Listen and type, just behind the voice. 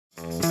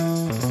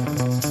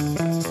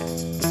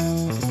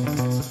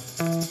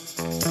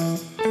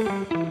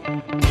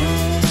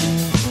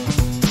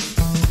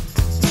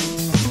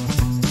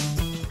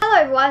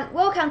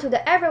Welcome to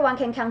the Everyone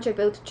Can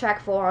Contribute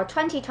track for our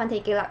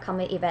 2020 GitLab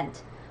Commit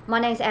event. My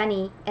name is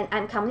Annie, and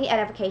I'm Community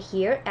Advocate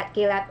here at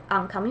GitLab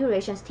on Community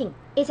Relations team.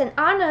 It's an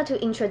honor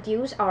to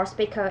introduce our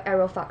speaker,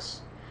 Eriol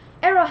Fox.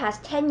 Eriol has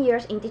 10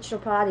 years in digital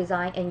product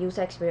design and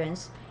user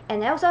experience,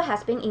 and also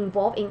has been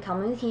involved in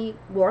community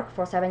work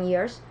for 7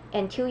 years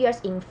and 2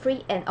 years in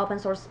free and open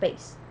source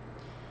space.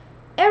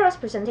 Eriol's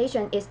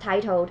presentation is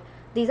titled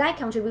Design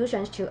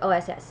Contributions to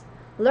OSS,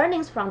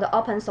 Learnings from the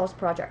Open Source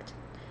Project.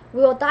 We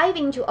will dive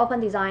into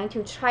open design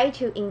to try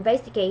to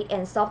investigate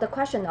and solve the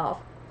question of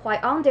why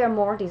aren't there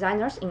more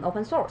designers in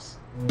open source?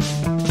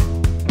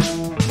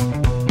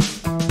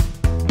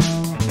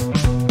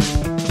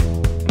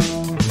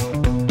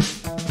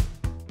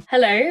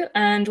 Hello,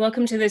 and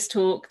welcome to this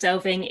talk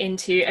delving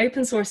into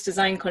open source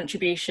design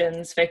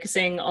contributions,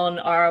 focusing on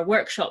our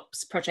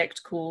workshops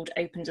project called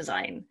Open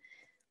Design.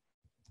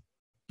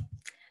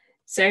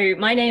 So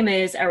my name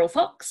is Eriol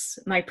Fox.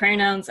 My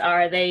pronouns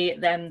are they,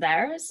 them,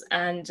 theirs,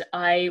 and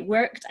I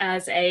worked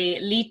as a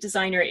lead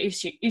designer at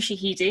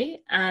Ushahidi,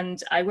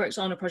 and I worked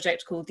on a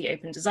project called the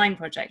Open Design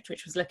Project,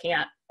 which was looking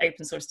at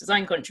open source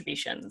design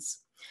contributions.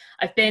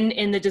 I've been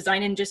in the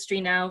design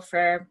industry now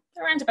for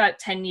around about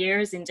 10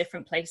 years in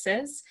different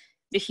places,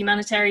 the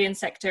humanitarian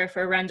sector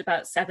for around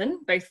about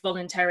 7, both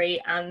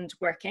voluntary and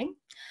working.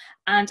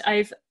 And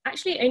I've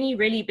actually only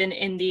really been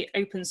in the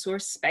open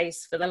source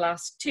space for the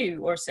last 2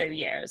 or so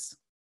years.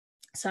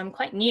 So I'm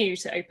quite new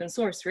to open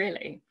source,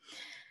 really.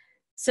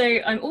 So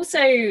I'm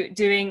also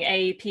doing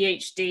a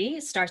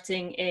PhD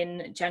starting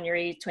in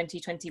January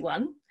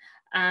 2021,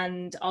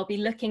 and I'll be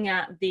looking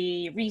at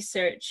the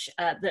research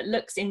that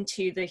looks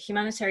into the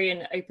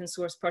humanitarian open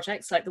source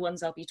projects like the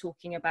ones I'll be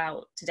talking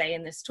about today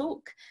in this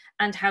talk,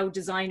 and how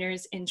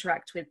designers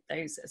interact with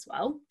those as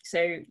well.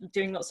 So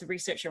doing lots of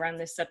research around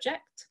this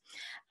subject.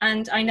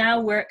 And I now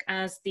work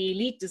as the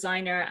lead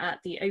designer at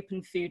the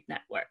Open Food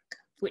Network,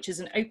 which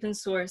is an open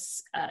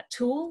source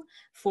tool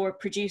for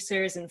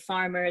producers and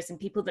farmers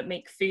and people that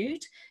make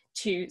food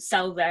to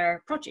sell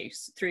their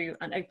produce through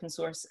an open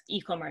source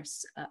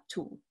e-commerce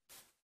tool.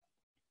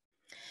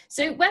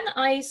 So when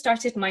I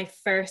started my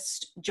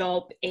first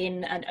job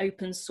in an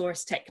open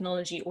source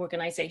technology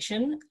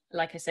organization,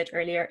 like I said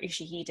earlier,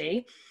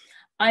 Ushahidi,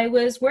 I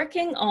was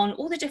working on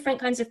all the different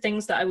kinds of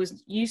things that I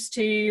was used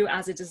to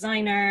as a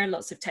designer,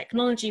 lots of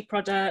technology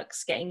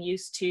products, getting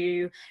used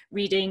to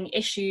reading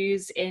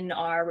issues in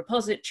our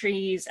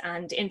repositories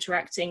and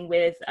interacting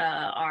with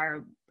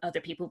our other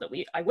people that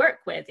I work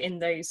with in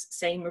those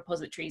same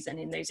repositories and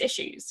in those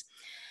issues.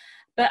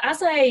 But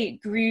as I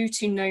grew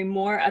to know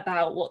more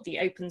about what the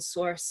open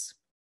source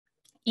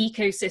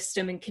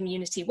ecosystem and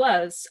community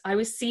was, I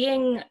was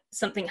seeing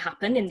something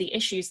happen in the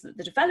issues that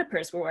the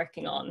developers were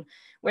working on,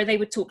 where they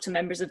would talk to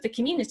members of the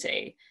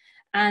community.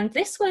 And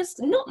this was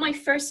not my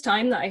first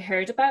time that I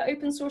heard about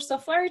open source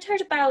software. I'd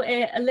heard about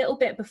it a little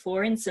bit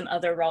before in some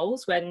other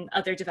roles when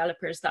other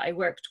developers that I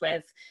worked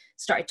with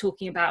started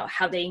talking about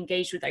how they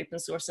engaged with open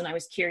source, and I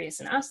was curious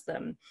and asked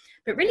them.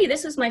 But really,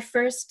 this was my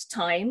first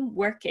time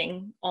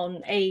working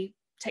on a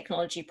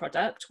technology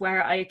product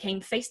where I came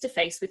face to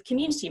face with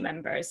community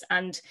members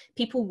and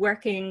people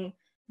working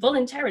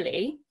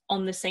voluntarily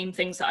on the same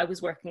things that I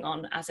was working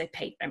on as a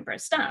paid member of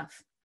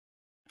staff.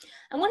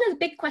 And one of the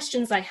big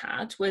questions I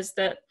had was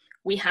that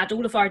we had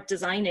all of our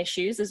design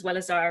issues as well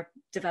as our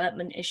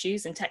development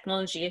issues and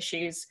technology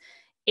issues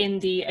in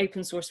the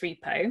open source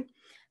repo.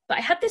 But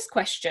I had this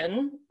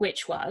question,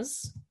 which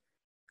was,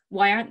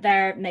 why aren't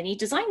there many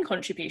design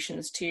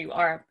contributions to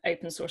our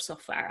open source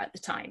software at the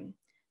time?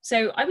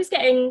 So I was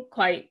getting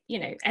quite,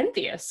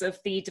 envious of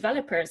the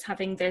developers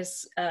having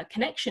this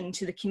connection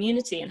to the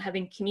community and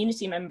having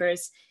community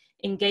members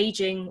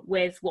engaging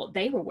with what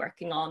they were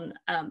working on.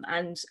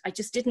 And I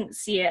just didn't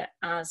see it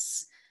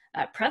as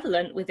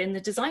prevalent within the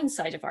design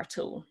side of our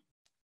tool.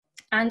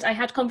 And I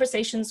had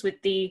conversations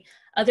with the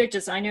other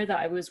designer that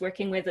I was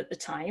working with at the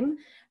time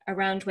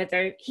around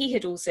whether he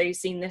had also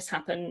seen this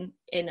happen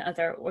in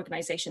other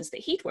organizations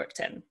that he'd worked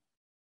in.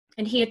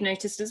 And he had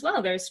noticed as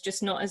well, there's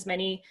just not as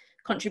many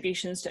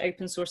contributions to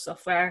open source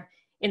software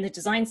in the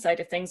design side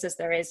of things as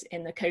there is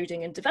in the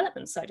coding and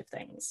development side of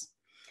things.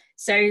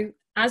 So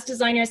as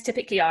designers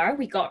typically are,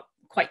 we got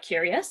quite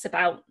curious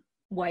about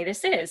why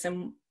this is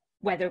and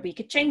whether we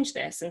could change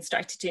this, and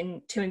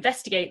started to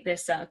investigate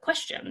this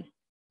question.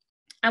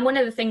 And one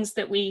of the things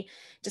that we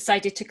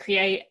decided to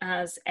create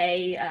as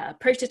a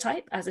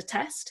prototype, as a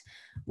test,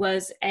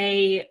 was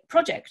a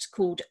project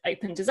called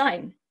Open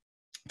Design,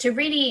 to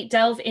really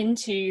delve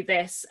into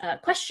this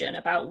question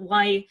about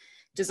why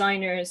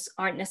designers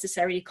aren't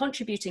necessarily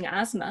contributing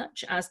as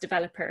much as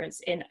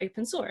developers in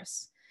open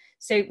source.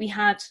 So we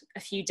had a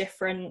few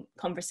different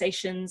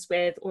conversations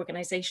with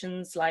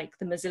organizations like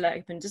the Mozilla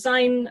Open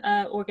Design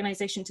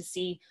organization to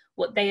see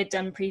what they had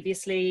done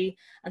previously,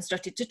 and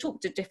started to talk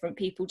to different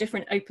people,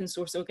 different open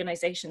source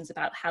organizations,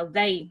 about how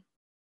they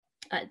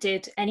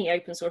did any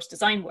open source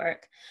design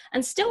work,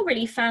 and still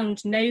really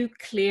found no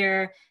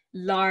clear,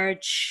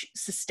 large,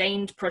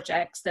 sustained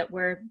projects that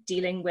were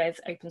dealing with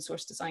open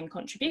source design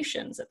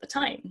contributions at the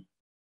time.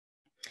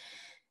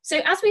 So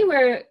as we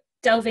were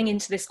delving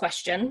into this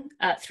question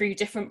through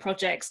different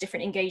projects,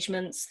 different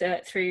engagements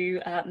through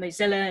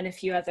Mozilla and a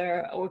few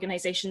other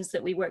organizations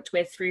that we worked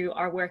with through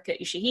our work at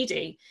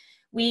Ushahidi,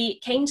 we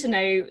came to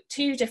know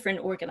two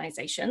different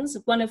organizations,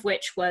 one of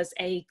which was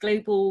a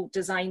global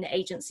design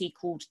agency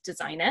called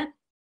Designit,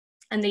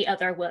 and the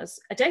other was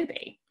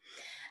Adobe.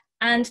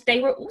 And they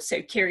were also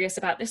curious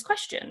about this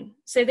question.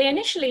 So they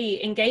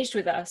initially engaged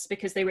with us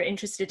because they were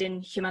interested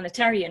in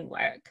humanitarian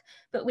work,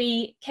 but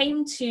we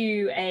came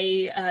to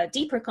a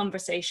deeper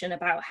conversation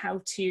about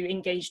how to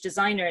engage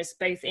designers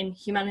both in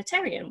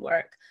humanitarian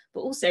work, but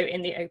also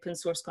in the open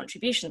source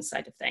contribution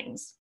side of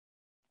things.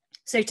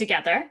 So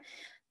together,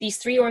 these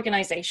three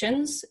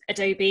organizations,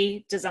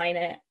 Adobe,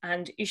 Designit,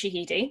 and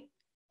Ushahidi,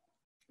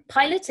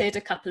 piloted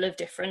a couple of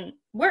different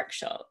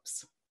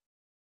workshops.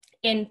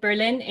 In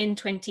Berlin in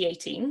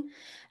 2018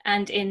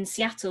 and in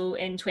Seattle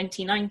in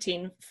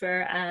 2019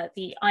 for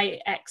the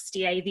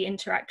IXDA, the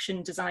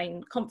Interaction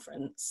Design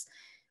Conference.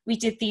 We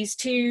did these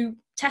two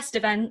test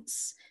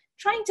events,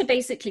 trying to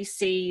basically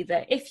see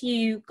that if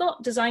you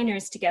got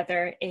designers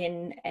together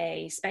in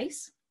a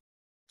space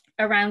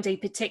around a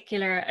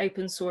particular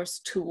open source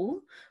tool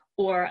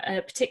or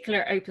a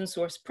particular open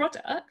source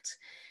product,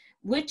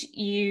 would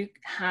you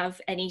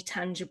have any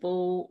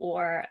tangible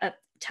or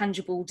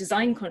tangible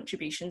design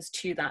contributions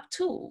to that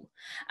tool?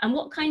 And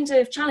what kinds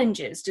of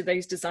challenges do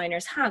those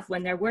designers have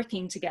when they're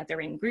working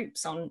together in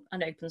groups on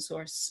an open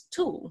source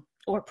tool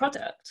or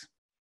product?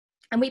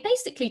 And we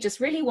basically just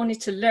really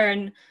wanted to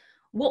learn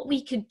what we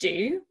could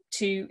do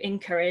to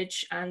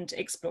encourage and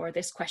explore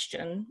this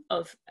question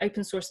of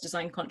open source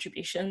design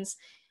contributions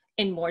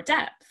in more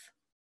depth.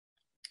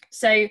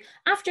 So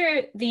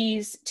after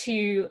these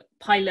two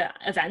pilot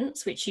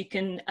events, which you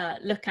can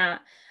look at,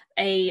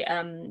 a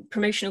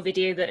promotional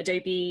video that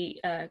Adobe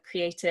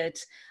created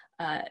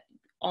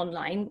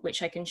online,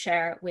 which I can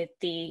share with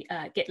the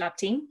GitLab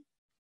team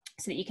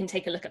so that you can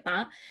take a look at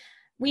that.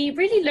 We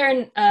really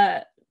learned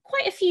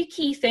quite a few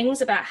key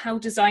things about how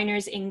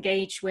designers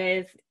engage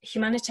with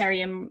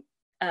humanitarian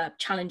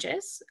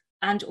challenges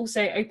and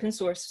also open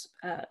source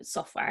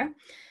software.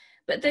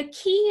 But the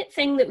key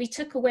thing that we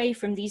took away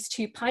from these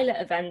two pilot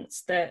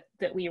events that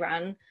we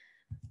ran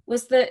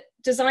was that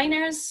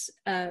designers,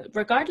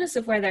 regardless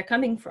of where they're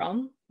coming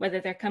from, whether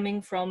they're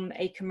coming from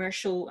a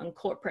commercial and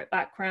corporate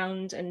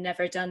background and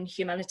never done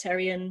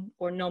humanitarian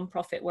or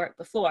non-profit work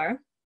before,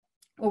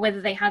 or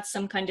whether they had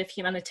some kind of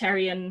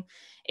humanitarian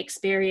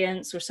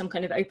experience or some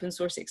kind of open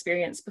source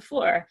experience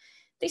before,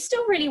 they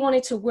still really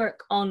wanted to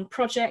work on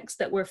projects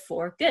that were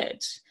for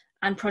good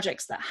and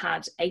projects that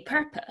had a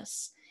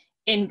purpose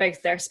in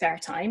both their spare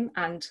time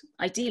and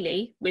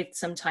ideally with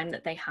some time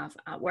that they have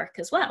at work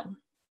as well.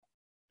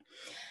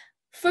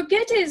 For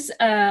good is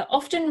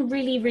often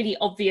really, really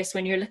obvious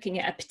when you're looking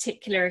at a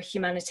particular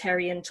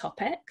humanitarian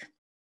topic.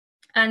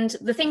 And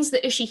the things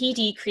that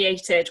Ushahidi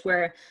created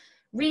were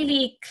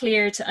really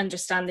clear to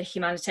understand the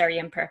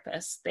humanitarian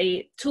purpose.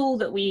 The tool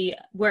that we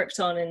worked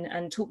on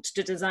and talked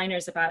to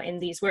designers about in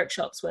these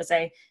workshops was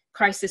a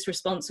crisis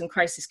response and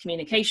crisis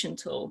communication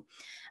tool.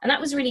 And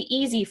that was really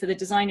easy for the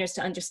designers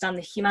to understand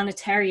the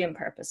humanitarian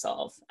purpose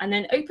of. And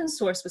then open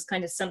source was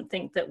kind of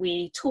something that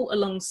we taught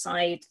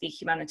alongside the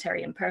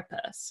humanitarian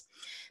purpose.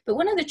 But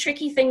one of the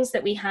tricky things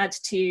that we had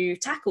to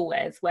tackle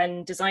with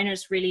when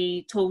designers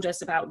really told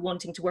us about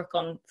wanting to work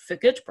on for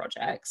good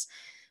projects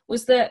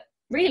was that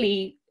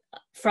really,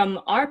 from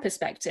our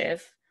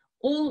perspective,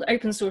 all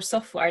open source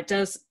software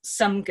does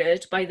some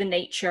good by the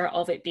nature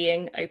of it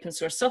being open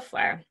source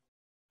software.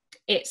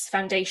 It's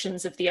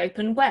foundations of the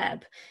open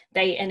web.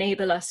 They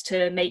enable us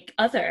to make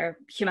other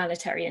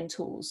humanitarian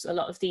tools. A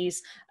lot of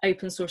these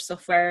open source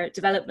software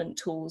development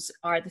tools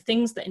are the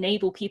things that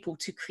enable people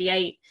to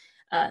create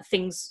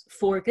things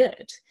for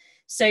good.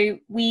 So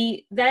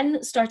we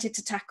then started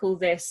to tackle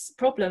this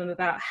problem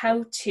about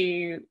how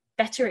to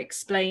better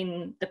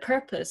explain the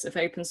purpose of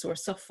open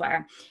source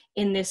software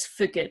in this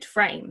for good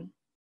frame.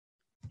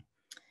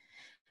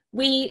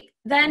 We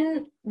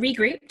then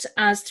regrouped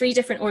as three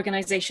different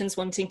organizations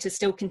wanting to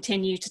still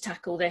continue to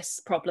tackle this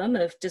problem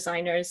of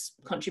designers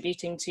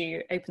contributing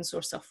to open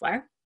source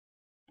software.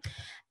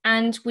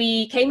 And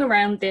we came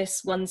around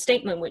this one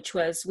statement, which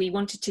was we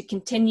wanted to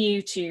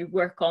continue to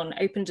work on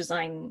open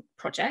design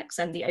projects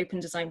and the open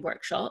design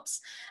workshops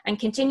and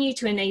continue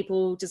to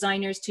enable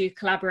designers to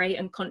collaborate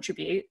and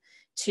contribute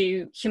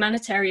to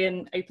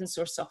humanitarian open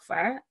source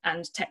software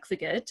and tech for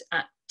good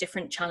at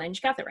different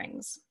challenge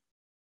gatherings.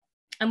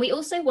 And we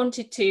also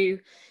wanted to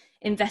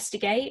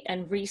investigate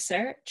and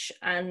research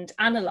and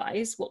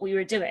analyze what we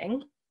were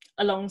doing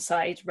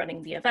alongside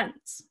running the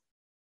events.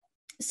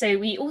 So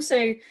we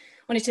also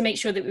wanted to make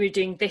sure that we were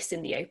doing this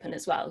in the open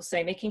as well.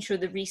 So making sure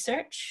the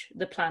research,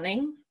 the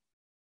planning,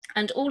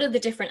 and all of the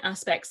different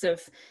aspects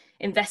of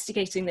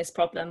investigating this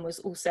problem was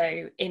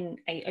also in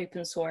an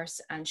open source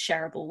and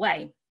shareable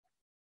way,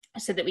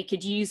 so that we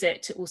could use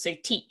it to also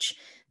teach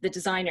the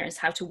designers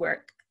how to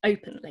work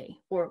openly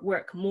or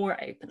work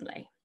more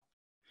openly.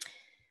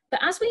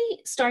 But as we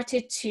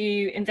started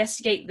to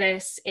investigate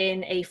this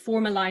in a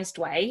formalized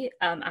way,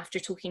 after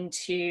talking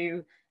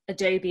to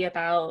Adobe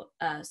about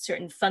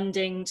certain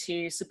funding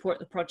to support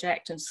the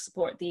project and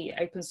support the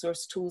open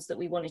source tools that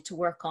we wanted to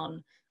work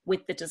on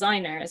with the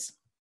designers,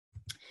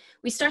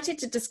 we started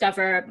to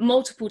discover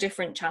multiple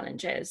different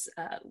challenges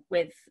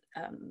with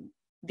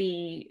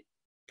the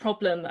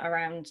problem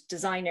around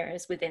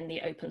designers within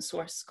the open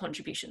source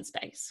contribution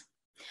space.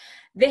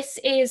 This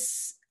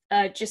is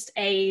just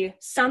a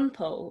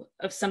sample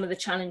of some of the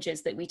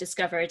challenges that we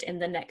discovered in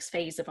the next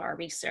phase of our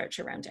research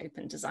around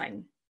open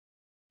design.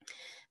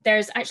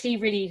 There's actually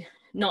really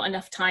not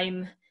enough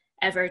time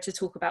ever to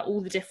talk about all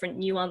the different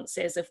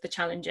nuances of the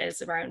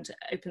challenges around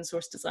open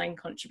source design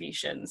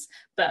contributions,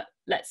 but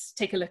let's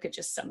take a look at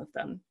just some of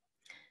them.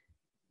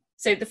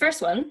 So the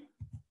first one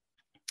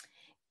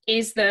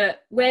is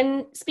that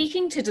when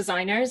speaking to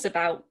designers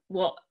about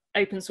what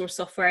open source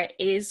software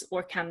is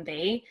or can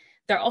be,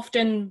 they're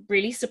often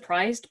really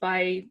surprised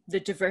by the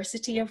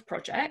diversity of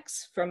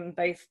projects from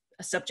both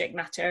a subject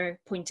matter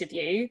point of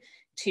view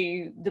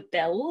to the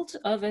build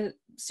of a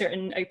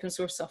certain open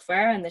source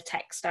software and the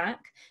tech stack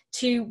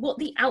to what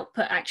the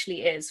output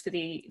actually is for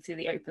the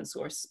open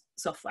source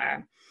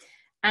software.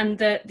 And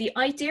the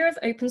idea of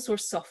open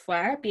source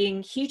software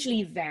being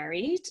hugely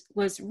varied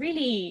was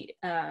really,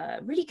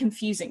 really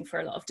confusing for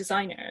a lot of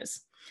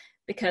designers,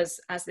 because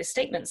as this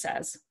statement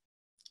says,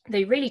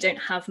 they really don't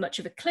have much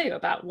of a clue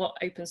about what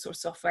open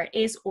source software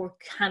is or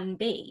can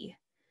be.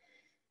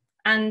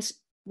 And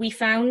we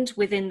found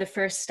within the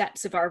first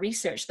steps of our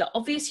research that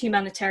obvious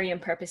humanitarian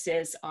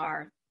purposes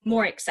are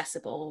more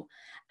accessible,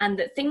 and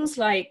that things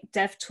like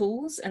dev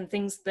tools and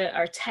things that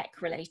are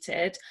tech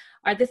related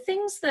are the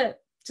things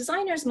that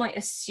designers might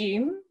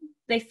assume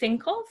they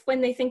think of when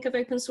they think of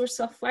open source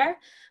software,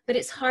 but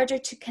it's harder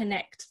to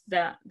connect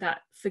that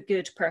for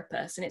good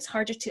purpose, and it's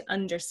harder to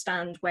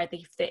understand where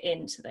they fit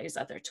into those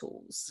other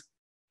tools.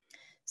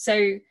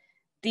 So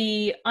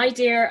the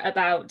idea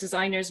about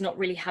designers not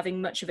really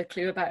having much of a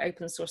clue about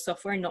open source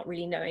software, not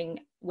really knowing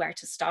where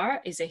to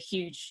start, is a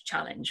huge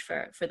challenge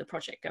for the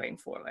project going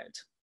forward.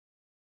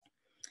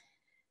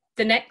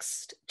 The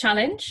next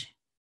challenge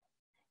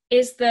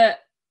is that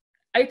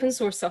open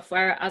source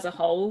software as a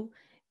whole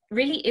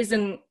really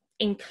isn't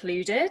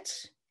included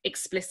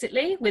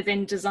explicitly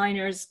within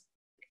designers'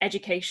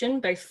 education,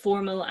 both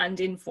formal and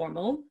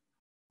informal.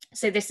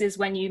 So this is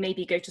when you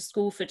maybe go to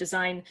school for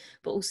design,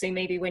 but also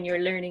maybe when you're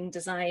learning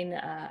design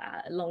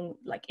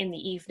like in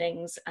the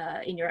evenings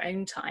in your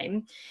own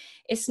time.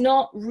 It's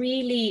not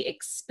really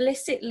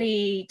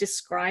explicitly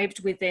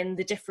described within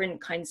the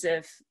different kinds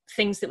of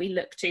things that we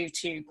look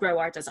to grow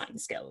our design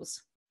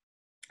skills.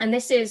 And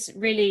this is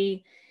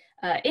really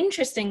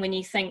interesting when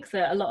you think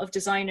that a lot of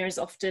designers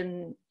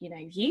often,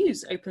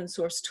 use open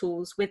source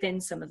tools within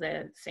some of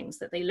the things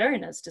that they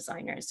learn as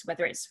designers,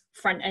 whether it's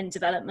front-end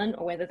development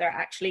or whether they're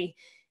actually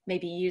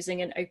maybe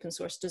using an open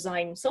source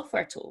design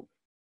software tool.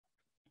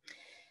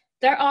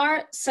 There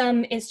are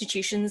some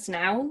institutions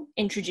now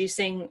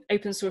introducing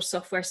open source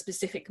software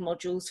specific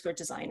modules for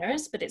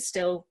designers, but it's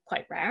still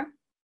quite rare.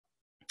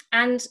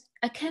 And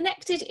a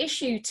connected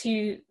issue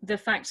to the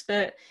fact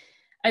that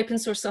open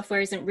source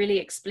software isn't really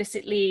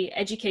explicitly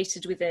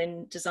educated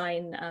within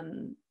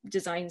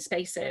design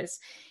spaces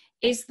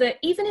is that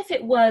even if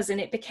it was,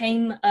 and it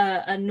became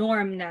a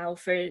norm now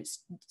for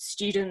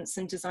students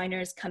and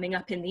designers coming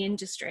up in the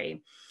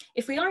industry,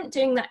 if we aren't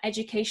doing that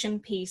education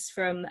piece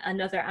from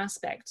another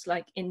aspect,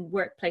 like in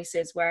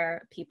workplaces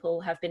where people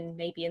have been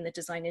maybe in the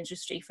design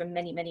industry for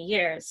many, many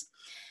years,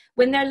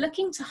 when they're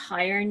looking to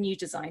hire new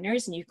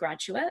designers, new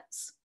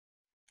graduates,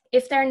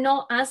 if they're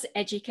not as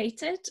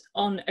educated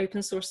on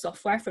open source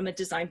software from a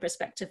design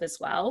perspective as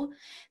well,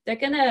 they're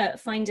going to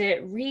find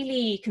it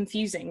really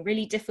confusing,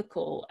 really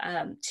difficult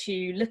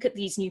to look at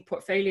these new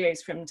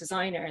portfolios from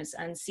designers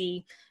and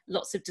see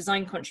lots of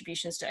design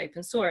contributions to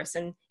open source.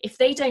 And if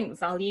they don't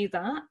value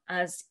that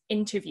as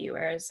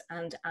interviewers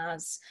and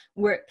as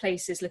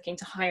workplaces looking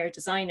to hire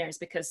designers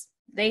because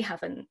they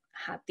haven't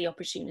had the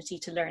opportunity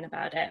to learn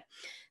about it,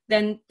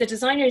 then the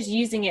designers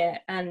using it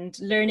and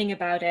learning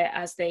about it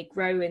as they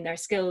grow in their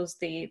skills,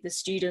 the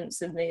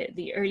students and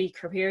the early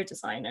career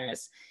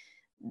designers,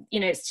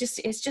 it's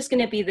just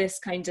going to be this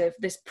kind of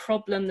this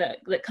problem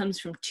that comes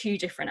from two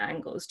different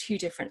angles, two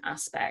different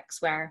aspects,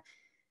 where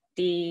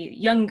the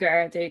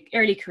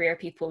early career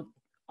people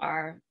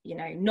are,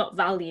 not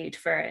valued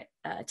for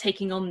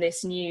taking on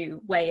this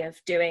new way of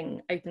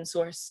doing open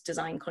source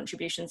design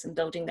contributions and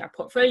building their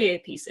portfolio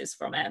pieces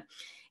from it,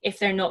 if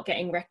they're not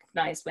getting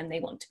recognized when they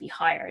want to be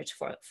hired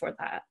for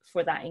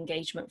that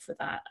engagement, for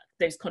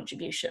those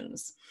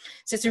contributions.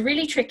 So it's a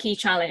really tricky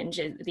challenge,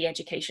 the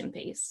education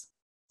piece.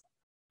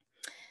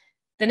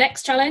 The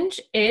next challenge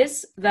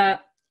is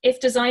that if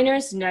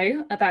designers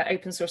know about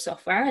open source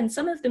software, and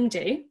some of them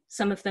do,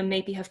 some of them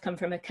maybe have come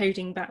from a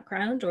coding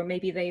background, or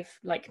maybe they've,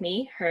 like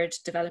me, heard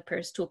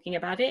developers talking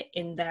about it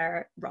in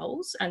their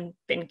roles and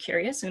been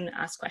curious and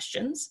asked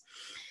questions,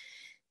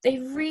 they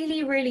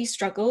really, really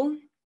struggle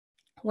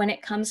when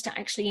it comes to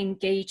actually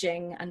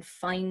engaging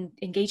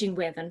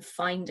with and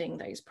finding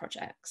those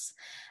projects.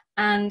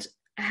 And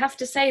I have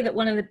to say that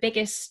one of the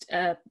biggest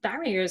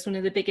barriers, one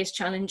of the biggest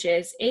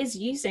challenges is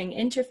using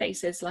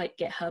interfaces like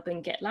GitHub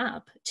and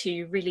GitLab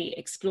to really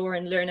explore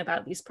and learn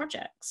about these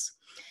projects.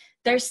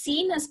 They're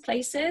seen as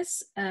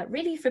places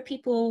really for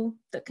people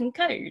that can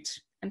code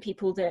and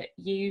people that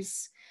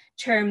use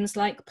terms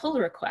like pull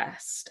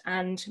request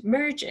and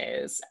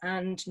merges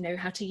and know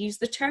how to use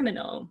the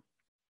terminal.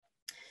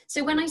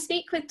 So when I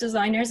speak with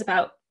designers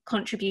about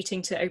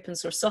contributing to open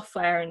source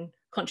software and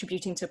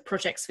contributing to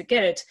projects for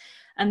good,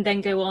 and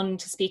then go on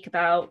to speak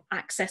about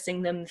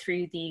accessing them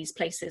through these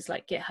places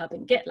like GitHub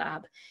and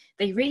GitLab,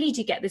 they really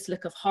do get this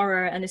look of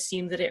horror and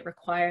assume that it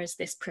requires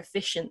this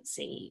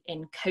proficiency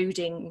in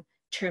coding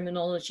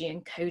terminology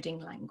and coding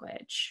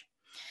language.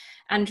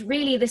 And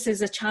really, this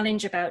is a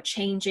challenge about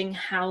changing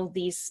how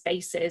these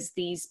spaces,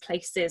 these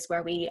places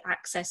where we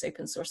access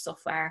open source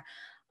software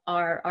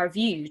are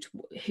viewed,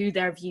 who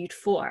they're viewed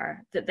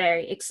for, that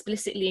they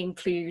explicitly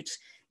include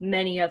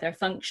many other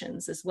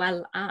functions as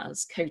well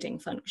as coding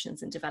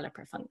functions and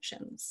developer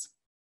functions.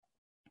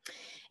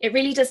 It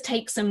really does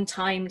take some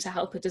time to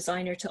help a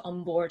designer to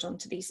onboard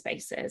onto these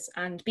spaces,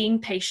 and being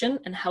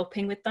patient and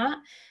helping with that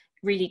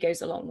really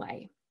goes a long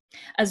way.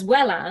 As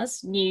well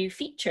as new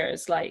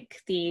features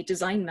like the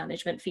design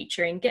management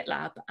feature in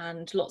GitLab,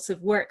 and lots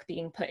of work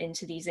being put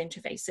into these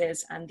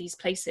interfaces and these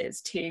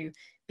places to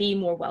be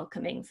more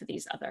welcoming for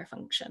these other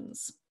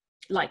functions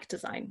like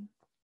design.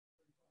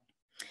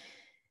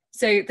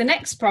 So the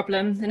next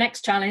problem, the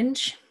next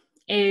challenge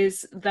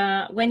is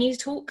that when you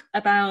talk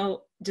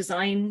about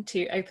design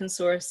to open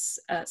source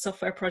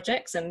software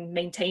projects and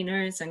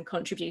maintainers and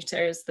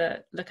contributors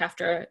that look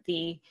after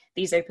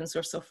these open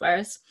source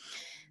softwares,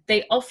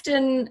 they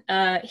often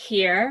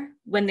hear,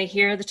 when they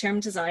hear the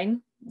term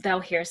design, they'll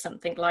hear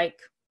something like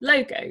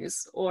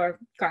logos or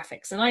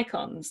graphics and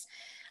icons.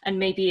 And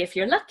maybe if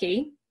you're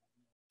lucky,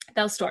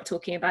 they'll start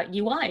talking about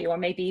UI or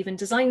maybe even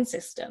design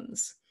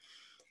systems.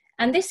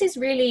 And this is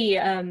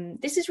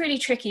really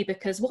tricky,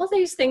 because while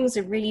those things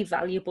are really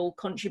valuable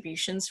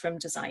contributions from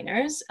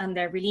designers, and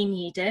they're really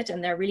needed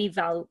and they're really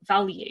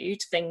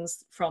valued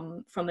things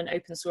from an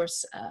open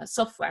source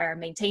software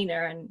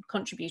maintainer and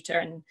contributor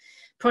and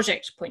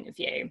project point of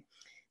view,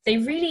 they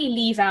really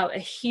leave out a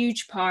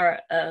huge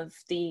part of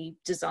the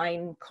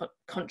design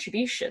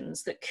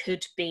contributions that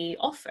could be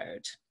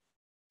offered.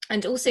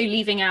 And also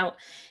leaving out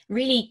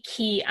really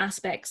key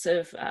aspects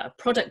of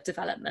product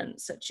development,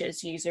 such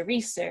as user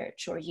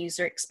research or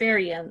user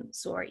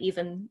experience, or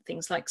even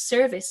things like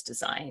service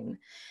design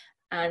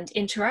and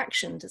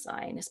interaction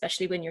design,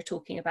 especially when you're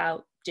talking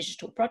about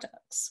digital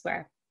products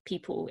where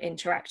people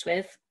interact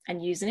with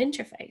and use an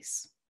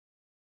interface.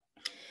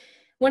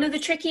 One of the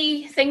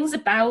tricky things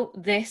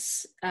about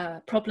this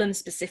problem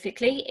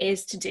specifically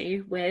is to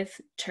do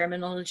with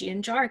terminology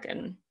and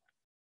jargon.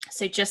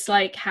 So just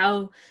like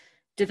how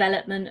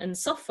development and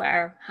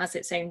software has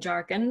its own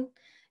jargon,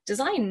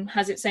 design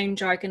has its own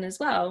jargon as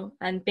well.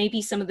 And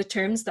maybe some of the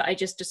terms that I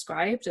just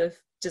described of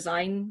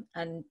design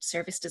and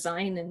service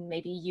design and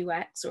maybe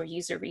UX or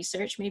user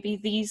research, maybe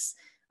these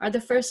are the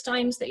first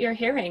times that you're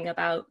hearing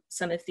about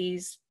some of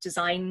these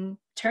design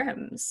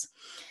terms.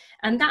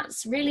 And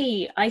that's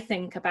really, I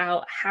think,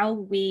 about how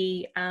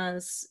we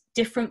as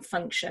different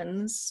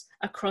functions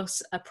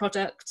across a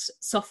product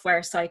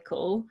software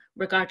cycle,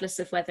 regardless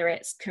of whether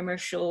it's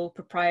commercial,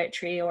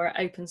 proprietary, or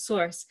open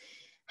source,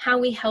 how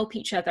we help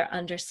each other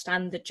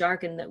understand the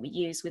jargon that we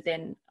use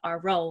within our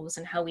roles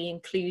and how we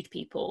include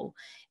people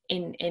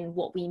in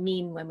what we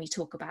mean when we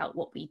talk about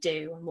what we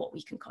do and what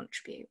we can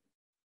contribute.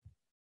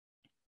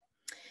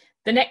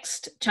 The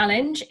next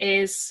challenge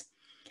is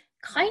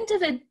kind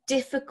of a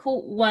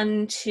difficult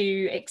one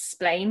to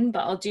explain,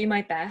 but I'll do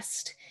my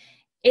best.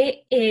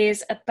 It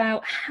is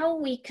about how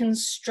we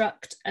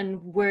construct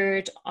and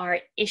word our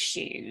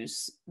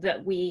issues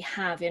that we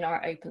have in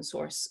our open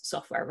source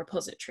software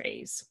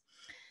repositories.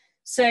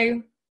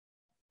 So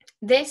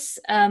this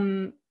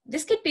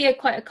could be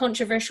quite a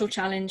controversial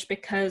challenge,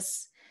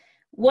 because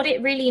what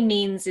it really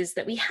means is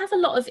that we have a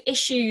lot of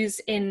issues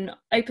in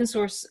open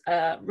source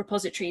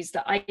repositories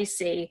that I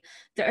see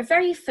that are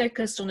very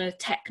focused on a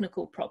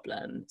technical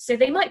problem. So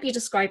they might be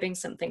describing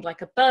something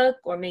like a bug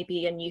or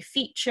maybe a new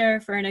feature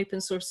for an open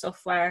source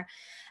software.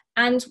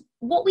 And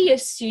what we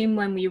assume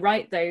when we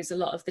write those a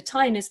lot of the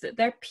time is that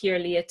they're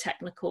purely a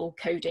technical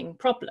coding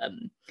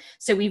problem.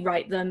 So we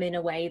write them in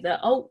a way that,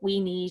 oh, we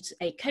need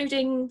a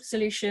coding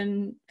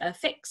solution, a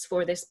fix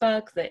for this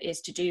bug that is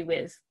to do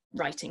with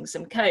writing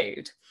some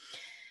code.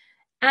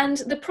 And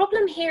the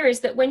problem here is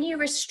that when you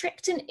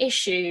restrict an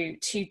issue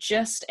to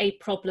just a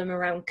problem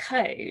around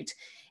code,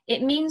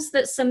 it means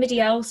that somebody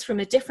else from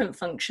a different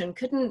function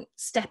couldn't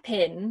step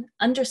in,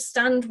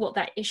 understand what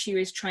that issue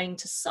is trying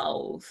to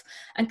solve,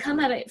 and come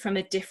at it from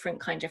a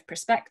different kind of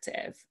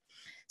perspective.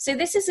 So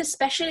this is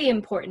especially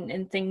important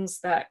in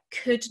things that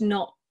could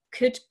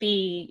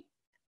be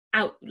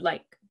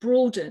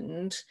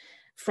broadened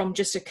from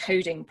just a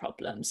coding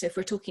problem. So if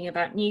we're talking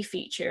about new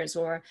features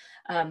or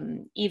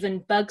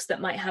even bugs that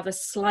might have a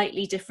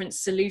slightly different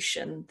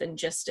solution than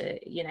just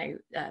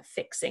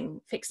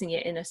fixing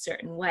it in a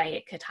certain way,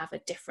 it could have a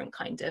different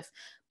kind of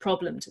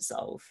problem to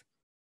solve.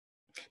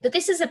 But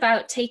this is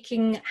about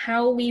taking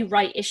how we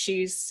write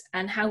issues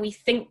and how we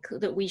think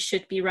that we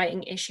should be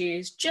writing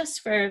issues just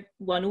for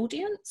one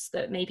audience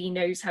that maybe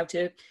knows how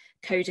to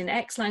code in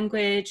X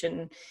language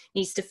and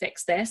needs to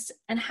fix this,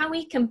 and how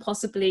we can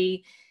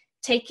possibly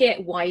take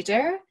it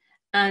wider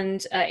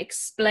and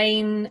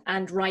explain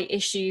and write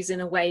issues in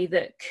a way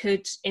that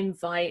could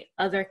invite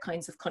other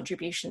kinds of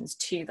contributions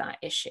to that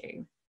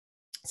issue.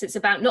 So it's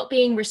about not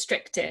being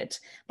restricted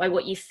by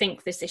what you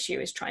think this issue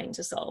is trying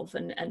to solve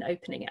and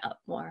opening it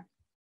up more.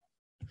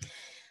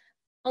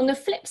 On the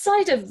flip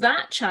side of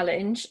that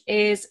challenge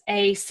is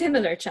a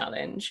similar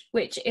challenge,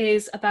 which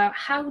is about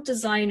how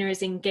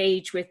designers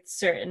engage with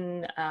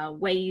certain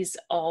ways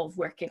of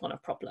working on a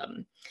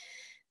problem.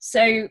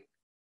 So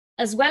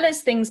as well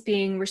as things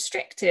being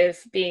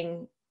restrictive,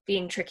 being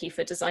tricky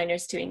for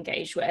designers to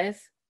engage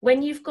with,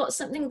 when you've got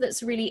something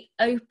that's really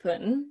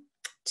open,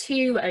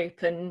 too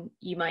open,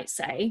 you might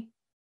say,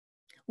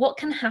 what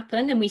can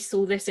happen, and we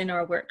saw this in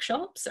our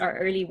workshops, our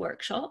early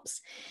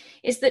workshops,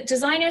 is that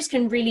designers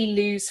can really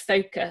lose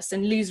focus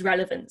and lose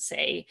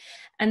relevancy.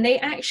 And they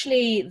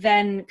actually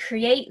then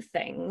create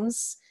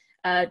things,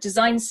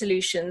 design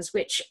solutions,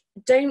 which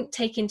don't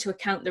take into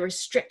account the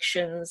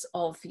restrictions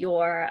of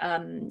your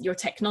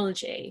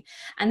technology.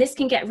 And this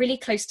can get really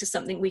close to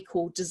something we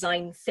call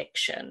design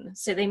fiction.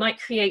 So they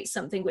might create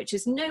something which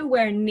is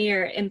nowhere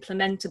near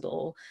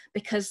implementable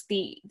because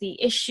the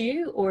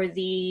issue or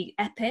the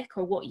epic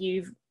or what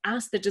you've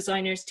asked the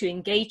designers to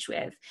engage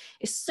with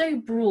is so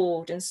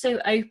broad and so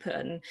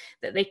open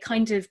that they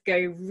kind of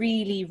go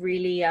really,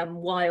 really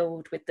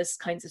wild with this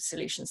kinds of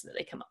solutions that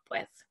they come up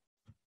with.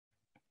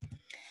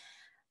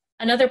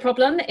 Another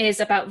problem is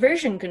about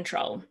version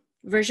control.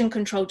 Version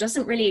control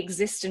doesn't really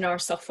exist in our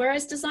software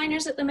as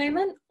designers at the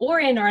moment, or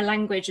in our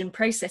language and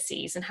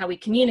processes and how we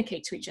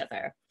communicate to each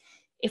other.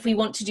 If we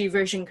want to do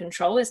version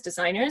control as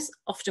designers,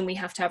 often we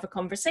have to have a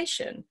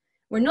conversation.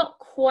 We're not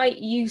quite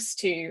used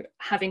to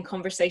having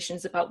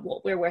conversations about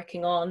what we're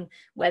working on,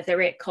 whether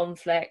it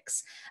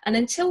conflicts. And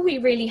until we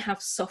really have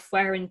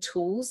software and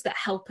tools that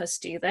help us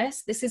do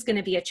this, this is going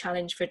to be a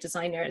challenge for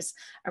designers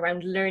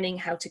around learning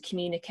how to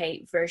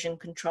communicate version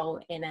control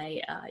in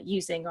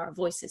using our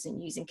voices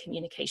and using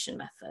communication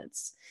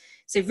methods.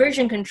 So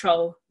version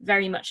control,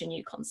 very much a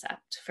new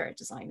concept for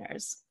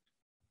designers.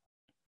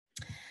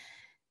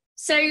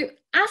 So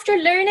after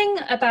learning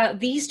about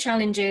these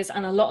challenges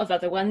and a lot of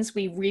other ones,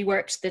 we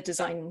reworked the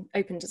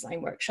open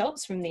design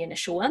workshops from the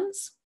initial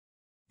ones.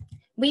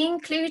 We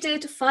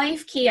included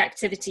 5 key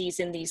activities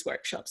in these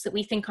workshops that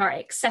we think are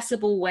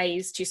accessible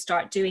ways to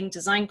start doing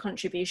design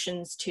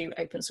contributions to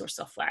open source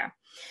software.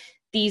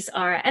 These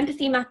are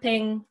empathy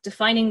mapping,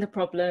 defining the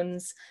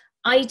problems,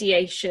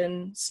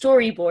 ideation,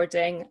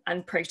 storyboarding,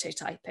 and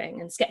prototyping,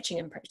 and sketching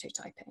and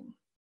prototyping.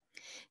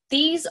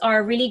 These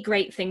are really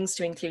great things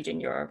to include in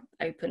your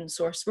open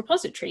source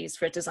repositories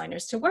for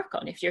designers to work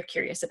on if you're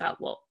curious about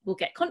what will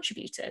get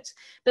contributed.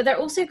 But they're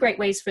also great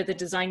ways for the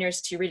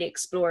designers to really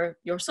explore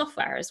your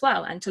software as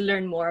well and to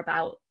learn more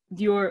about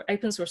your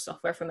open source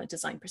software from a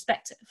design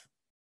perspective.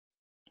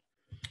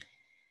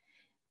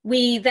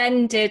 We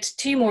then did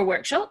 2 more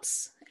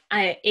workshops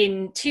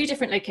in 2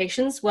 different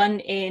locations, one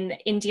in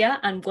India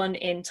and one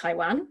in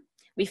Taiwan.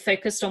 We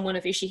focused on one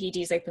of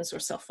Ushihide's open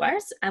source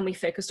softwares, and we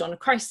focused on a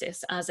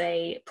crisis as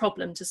a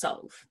problem to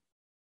solve.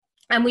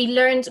 And we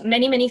learned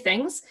many, many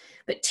things,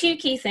 but 2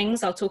 key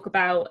things I'll talk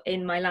about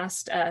in my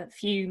last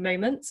few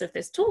moments of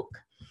this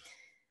talk.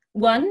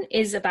 One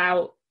is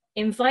about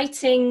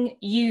inviting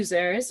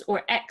users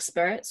or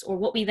experts, or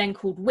what we then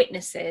called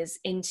witnesses,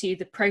 into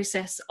the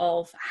process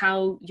of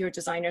how your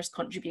designers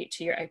contribute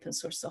to your open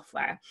source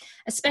software,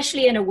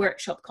 especially in a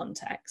workshop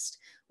context.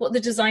 What the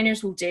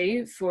designers will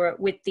do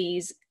with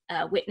these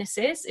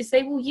witnesses is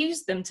they will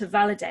use them to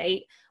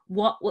validate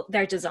what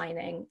they're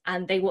designing,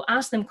 and they will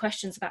ask them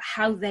questions about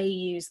how they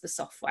use the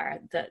software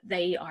that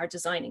they are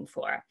designing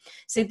for.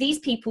 So these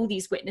people,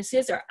 these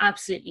witnesses, are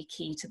absolutely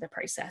key to the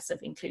process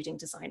of including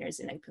designers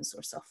in open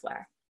source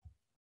software.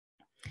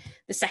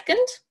 The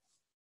second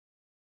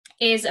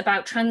is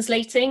about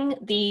translating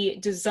the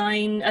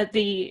design,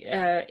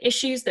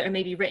 issues that are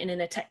maybe written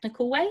in a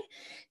technical way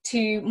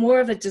to more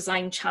of a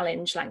design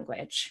challenge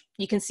language.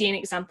 You can see an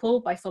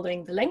example by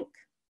following the link.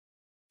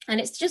 And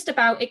it's just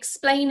about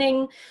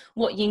explaining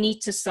what you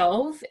need to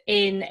solve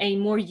in a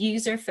more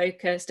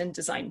user-focused and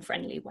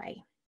design-friendly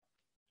way.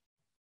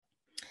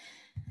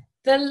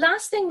 The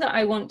last thing that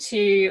I want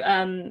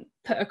to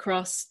put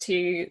across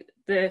to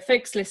the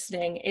folks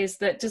listening is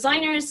that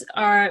designers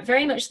are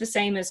very much the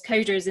same as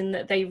coders in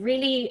that they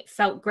really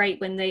felt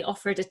great when they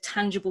offered a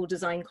tangible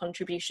design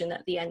contribution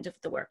at the end of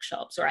the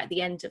workshops, or at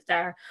the end of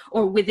their,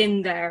 or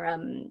within their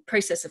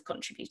process of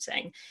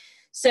contributing.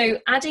 So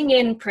adding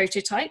in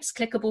prototypes,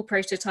 clickable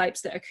prototypes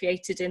that are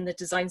created in the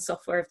design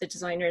software of the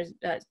designers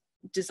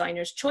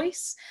designer's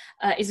choice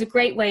is a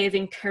great way of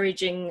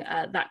encouraging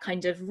that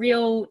kind of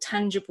real,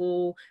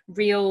 tangible,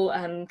 real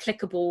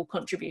clickable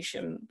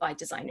contribution by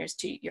designers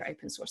to your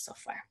open source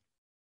software.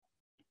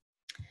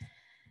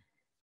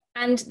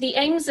 And the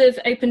aims of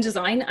open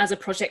design as a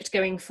project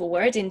going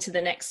forward into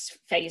the next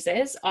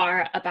phases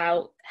are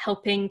about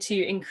helping to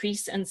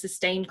increase and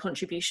sustain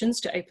contributions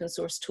to open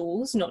source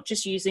tools, not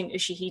just using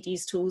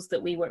Ushihide's tools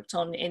that we worked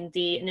on in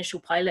the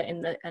initial pilot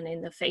and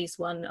in the phase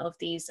 1 of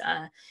these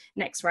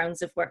next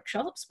rounds of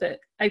workshops, but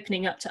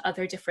opening up to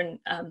other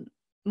different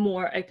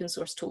more open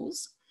source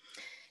tools.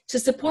 To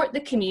support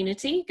the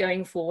community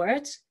going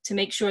forward, to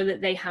make sure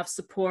that they have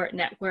support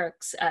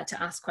networks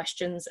to ask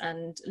questions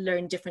and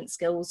learn different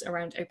skills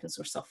around open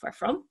source software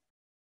from.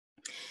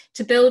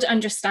 To build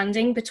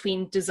understanding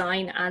between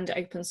design and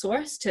open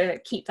source, to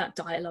keep that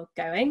dialogue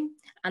going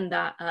and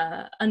that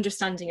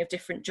understanding of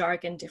different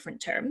jargon, different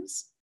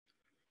terms.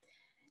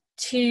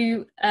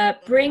 To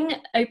bring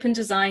open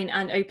design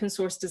and open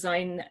source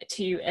design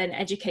to an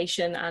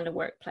education and a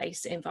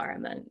workplace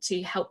environment,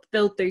 to help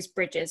build those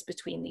bridges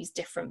between these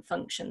different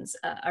functions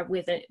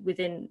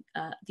within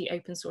the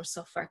open source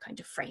software kind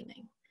of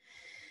framing.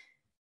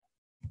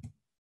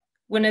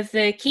 One of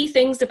the key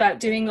things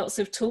about doing lots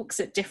of talks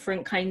at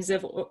different kinds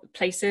of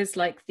places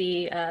like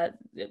with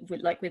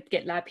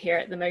GitLab here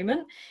at the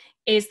moment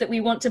is that we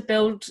want to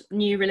build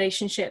new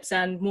relationships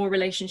and more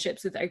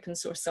relationships with open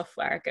source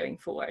software going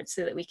forward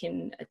so that we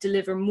can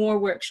deliver more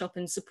workshop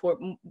and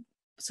support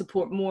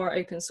more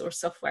open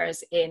source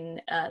softwares in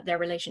their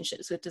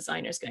relationships with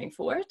designers going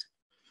forward.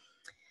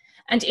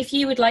 And if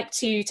you would like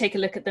to take a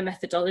look at the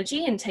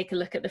methodology and take a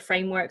look at the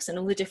frameworks and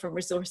all the different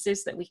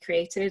resources that we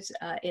created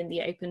in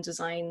the open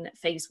design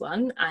phase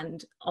 1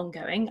 and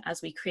ongoing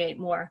as we create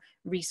more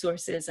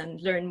resources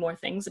and learn more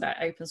things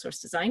about open source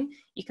design,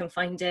 you can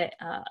find it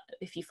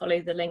if you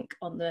follow the link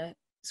on the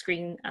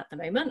screen at the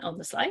moment on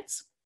the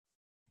slides.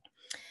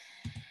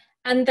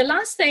 And the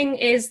last thing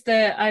is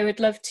that I would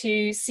love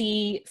to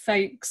see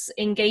folks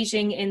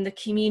engaging in the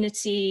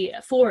community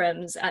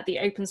forums at the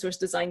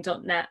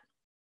opensourcedesign.net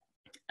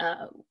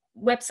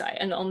website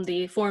and on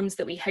the forums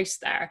that we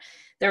host there.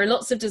 There are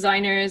lots of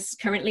designers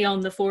currently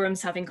on the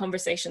forums having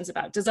conversations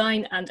about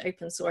design and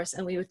open source,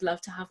 and we would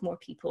love to have more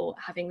people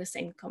having the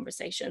same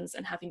conversations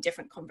and having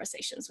different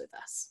conversations with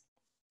us.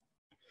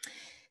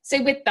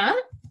 So with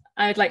that,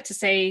 I would like to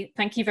say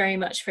thank you very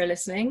much for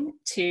listening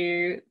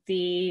to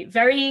the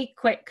very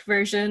quick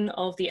version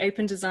of the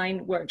open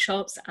design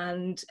workshops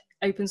and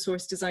open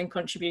source design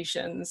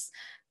contributions.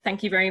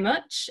 Thank you very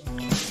much.